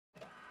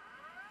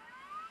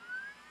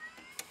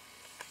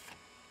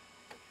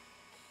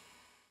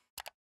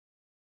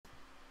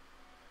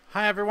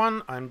Hi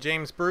everyone, I'm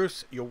James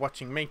Bruce, you're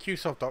watching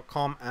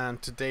MakeUseOf.com,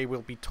 and today we'll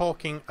be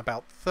talking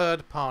about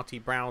third-party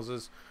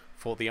browsers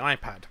for the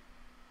iPad.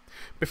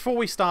 Before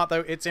we start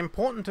though, it's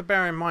important to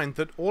bear in mind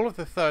that all of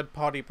the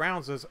third-party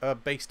browsers are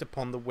based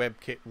upon the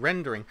WebKit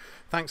rendering,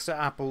 thanks to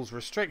Apple's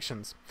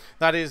restrictions.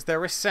 That is,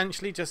 they're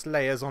essentially just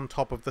layers on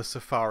top of the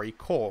Safari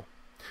core.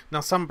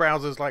 Now some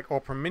browsers like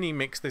Opera Mini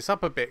mix this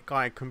up a bit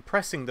by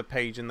compressing the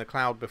page in the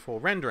cloud before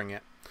rendering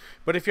it.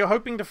 But if you're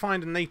hoping to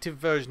find a native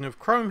version of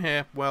Chrome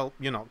here, well,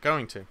 you're not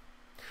going to.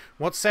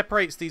 What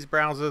separates these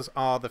browsers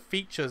are the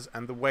features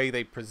and the way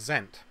they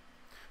present.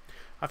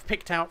 I've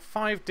picked out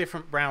 5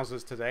 different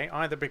browsers today,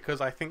 either because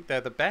I think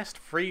they're the best,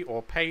 free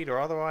or paid or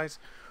otherwise,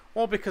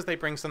 or because they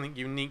bring something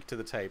unique to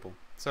the table.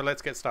 So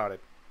let's get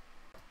started.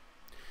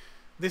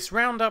 This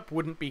roundup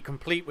wouldn't be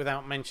complete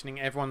without mentioning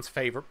everyone's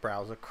favourite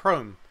browser,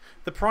 Chrome.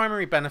 The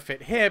primary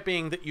benefit here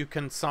being that you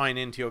can sign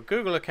into your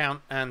Google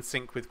account and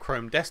sync with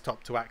Chrome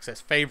Desktop to access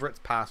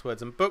favourites,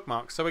 passwords and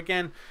bookmarks. So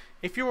again,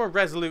 if you're a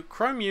resolute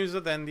Chrome user,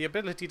 then the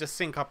ability to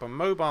sync up a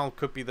mobile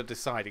could be the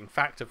deciding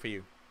factor for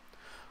you.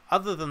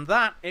 Other than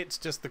that, it's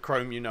just the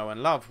Chrome you know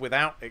and love,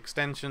 without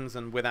extensions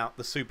and without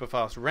the super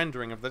fast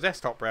rendering of the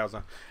desktop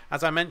browser.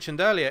 As I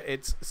mentioned earlier,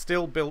 it's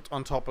still built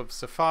on top of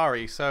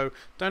Safari, so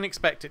don't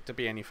expect it to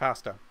be any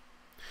faster.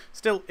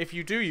 Still, if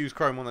you do use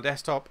Chrome on the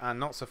desktop and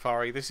not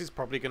Safari, this is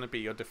probably going to be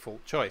your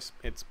default choice.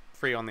 It's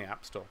free on the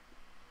App Store.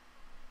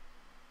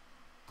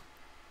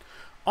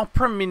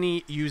 Opera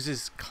Mini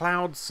uses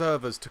cloud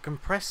servers to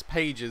compress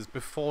pages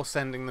before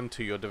sending them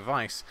to your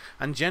device,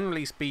 and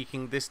generally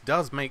speaking this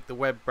does make the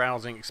web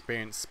browsing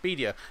experience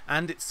speedier,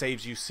 and it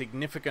saves you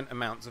significant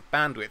amounts of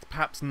bandwidth,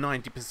 perhaps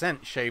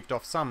 90% shaved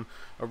off some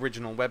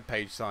original web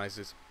page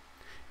sizes.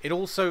 It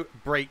also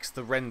breaks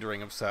the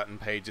rendering of certain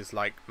pages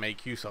like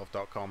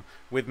MakeUseOf.com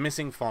with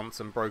missing fonts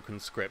and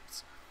broken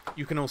scripts.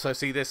 You can also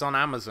see this on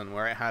Amazon,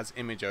 where it has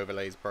image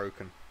overlays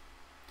broken.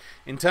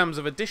 In terms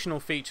of additional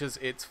features,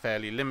 it's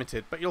fairly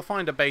limited, but you'll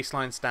find a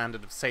baseline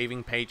standard of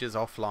saving pages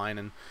offline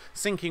and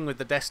syncing with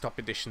the desktop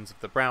editions of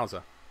the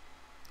browser.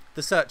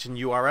 The search and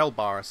URL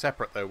bar are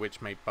separate though,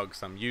 which may bug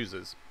some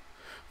users.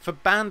 For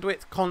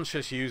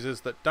bandwidth-conscious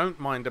users that don't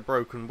mind a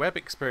broken web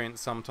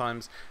experience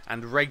sometimes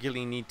and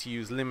regularly need to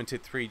use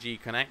limited 3G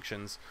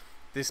connections,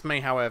 this may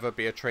however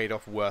be a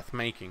trade-off worth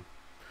making.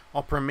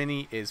 Opera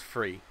Mini is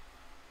free.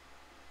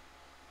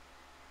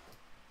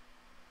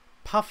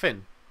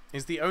 Puffin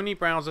is the only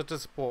browser to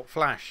support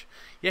Flash.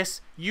 Yes,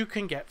 you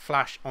can get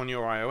Flash on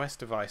your iOS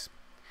device.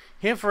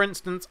 Here for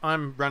instance,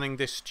 I'm running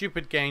this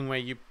stupid game where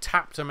you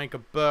tap to make a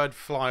bird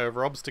fly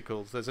over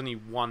obstacles. There's only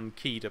one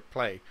key to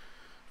play.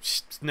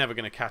 It's never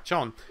going to catch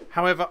on.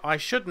 However, I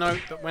should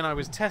note that when I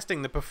was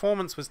testing, the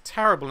performance was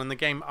terrible and the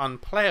game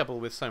unplayable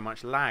with so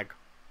much lag.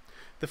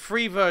 The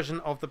free version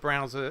of the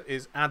browser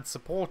is ad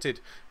supported,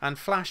 and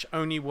Flash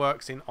only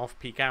works in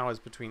off-peak hours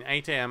between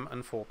 8 AM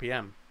and 4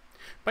 PM.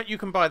 But you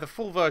can buy the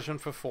full version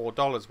for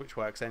 $4, which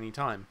works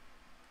anytime.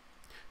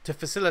 To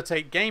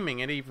facilitate gaming,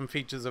 it even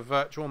features a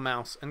virtual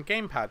mouse and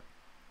gamepad.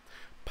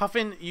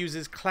 Puffin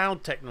uses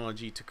cloud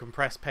technology to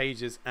compress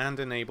pages and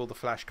enable the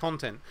Flash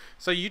content,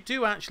 so you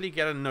do actually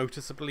get a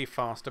noticeably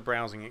faster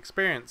browsing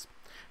experience.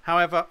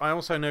 However, I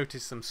also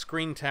noticed some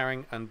screen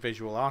tearing and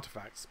visual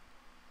artifacts.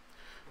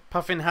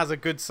 Puffin has a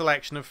good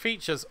selection of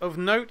features. Of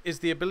note is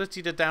the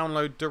ability to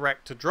download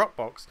direct to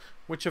Dropbox,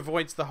 which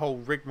avoids the whole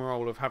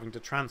rigmarole of having to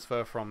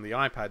transfer from the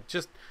iPad.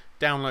 Just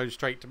download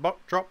straight to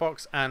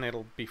Dropbox and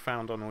it'll be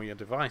found on all your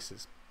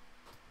devices.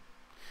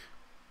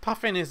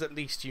 Puffin is at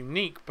least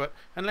unique, but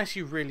unless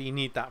you really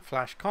need that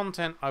Flash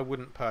content, I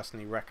wouldn't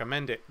personally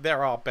recommend it.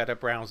 There are better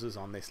browsers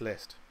on this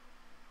list.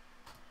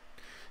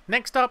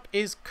 Next up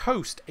is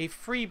Coast, a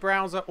free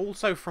browser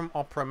also from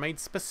Opera made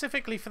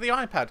specifically for the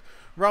iPad,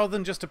 rather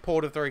than just a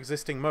port of their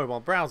existing mobile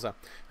browser,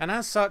 and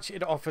as such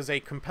it offers a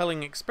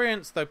compelling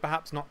experience, though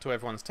perhaps not to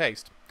everyone's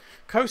taste.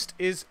 Coast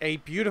is a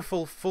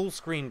beautiful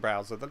full-screen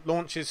browser that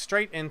launches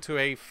straight into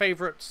a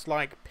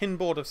favorites-like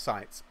pinboard of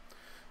sites.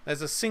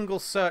 There's a single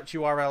search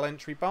URL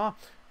entry bar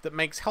that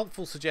makes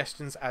helpful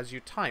suggestions as you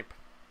type.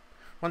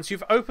 Once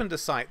you've opened a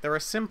site, there are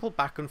simple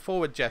back and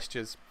forward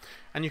gestures,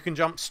 and you can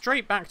jump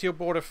straight back to your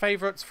board of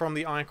favorites from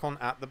the icon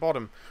at the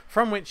bottom,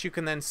 from which you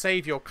can then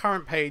save your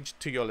current page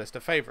to your list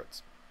of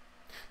favorites.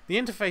 The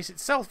interface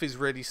itself is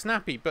really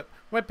snappy, but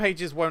web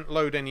pages won't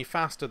load any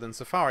faster than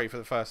Safari for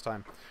the first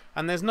time,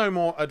 and there's no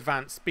more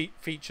advanced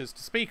features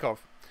to speak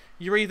of.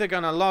 You're either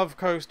going to love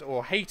Coast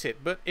or hate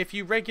it, but if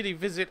you regularly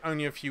visit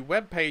only a few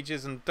web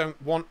pages and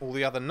don't want all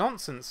the other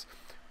nonsense,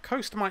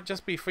 Coast might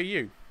just be for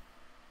you.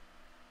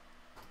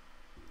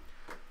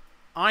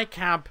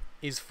 iCab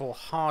is for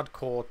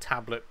hardcore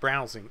tablet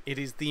browsing. It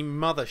is the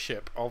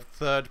mothership of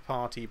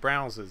third-party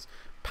browsers,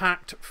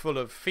 packed full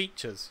of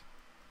features.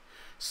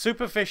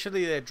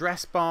 Superficially, their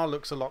address bar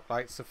looks a lot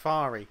like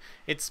Safari.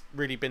 It's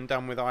really been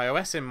done with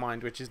iOS in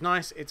mind, which is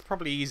nice. It's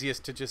probably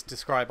easiest to just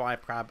describe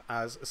iCab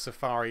as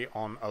Safari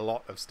on a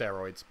lot of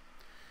steroids.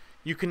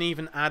 You can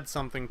even add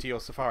something to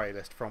your Safari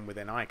list from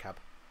within iCab.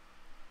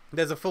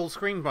 There's a full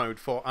screen mode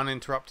for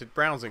uninterrupted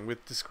browsing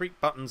with discrete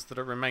buttons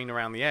that remain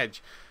around the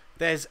edge,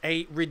 There's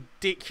a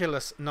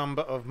ridiculous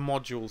number of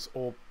modules,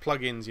 or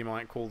plugins you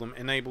might call them,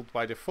 enabled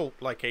by default,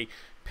 like a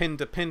Pin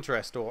to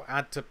Pinterest or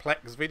Add to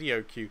Plex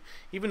video queue,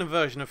 even a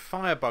version of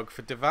Firebug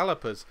for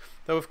developers,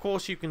 though of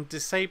course you can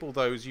disable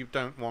those you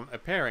don't want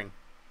appearing.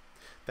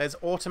 There's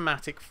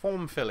automatic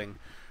form filling,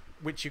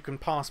 which you can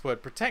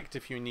password protect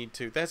if you need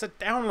to. There's a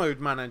download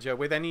manager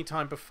with any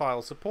type of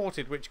file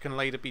supported, which can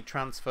later be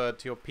transferred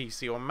to your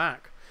PC or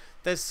Mac.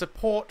 There's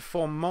support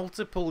for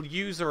multiple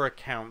user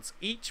accounts,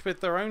 each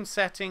with their own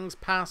settings,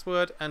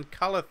 password, and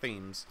color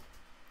themes.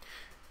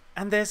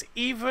 And there's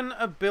even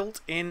a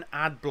built-in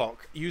ad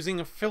block using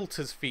a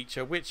filters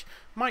feature, which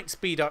might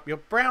speed up your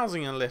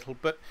browsing a little,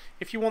 but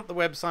if you want the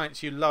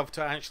websites you love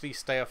to actually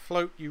stay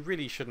afloat, you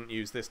really shouldn't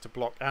use this to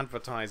block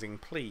advertising,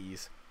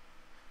 please.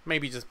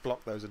 Maybe just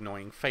block those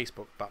annoying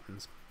Facebook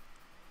buttons.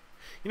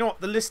 You know what,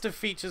 the list of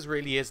features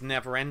really is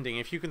never ending.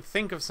 If you can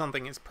think of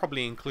something, it's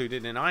probably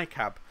included in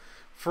iCab.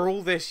 For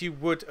all this you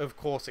would of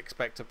course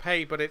expect to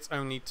pay, but it's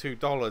only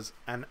 $2.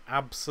 An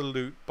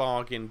absolute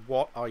bargain.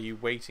 What are you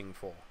waiting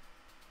for?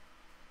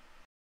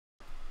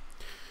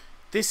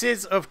 This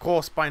is, of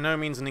course, by no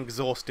means an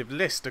exhaustive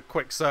list. A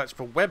quick search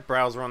for web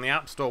browser on the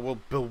App Store will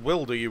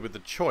bewilder you with the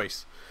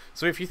choice.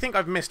 So if you think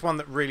I've missed one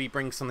that really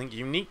brings something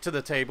unique to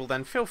the table,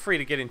 then feel free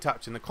to get in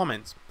touch in the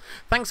comments.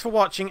 Thanks for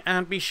watching,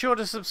 and be sure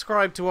to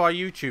subscribe to our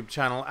YouTube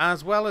channel,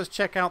 as well as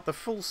check out the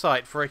full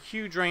site for a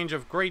huge range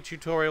of great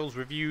tutorials,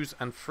 reviews,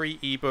 and free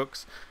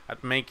ebooks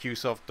at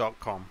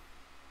makeuseof.com.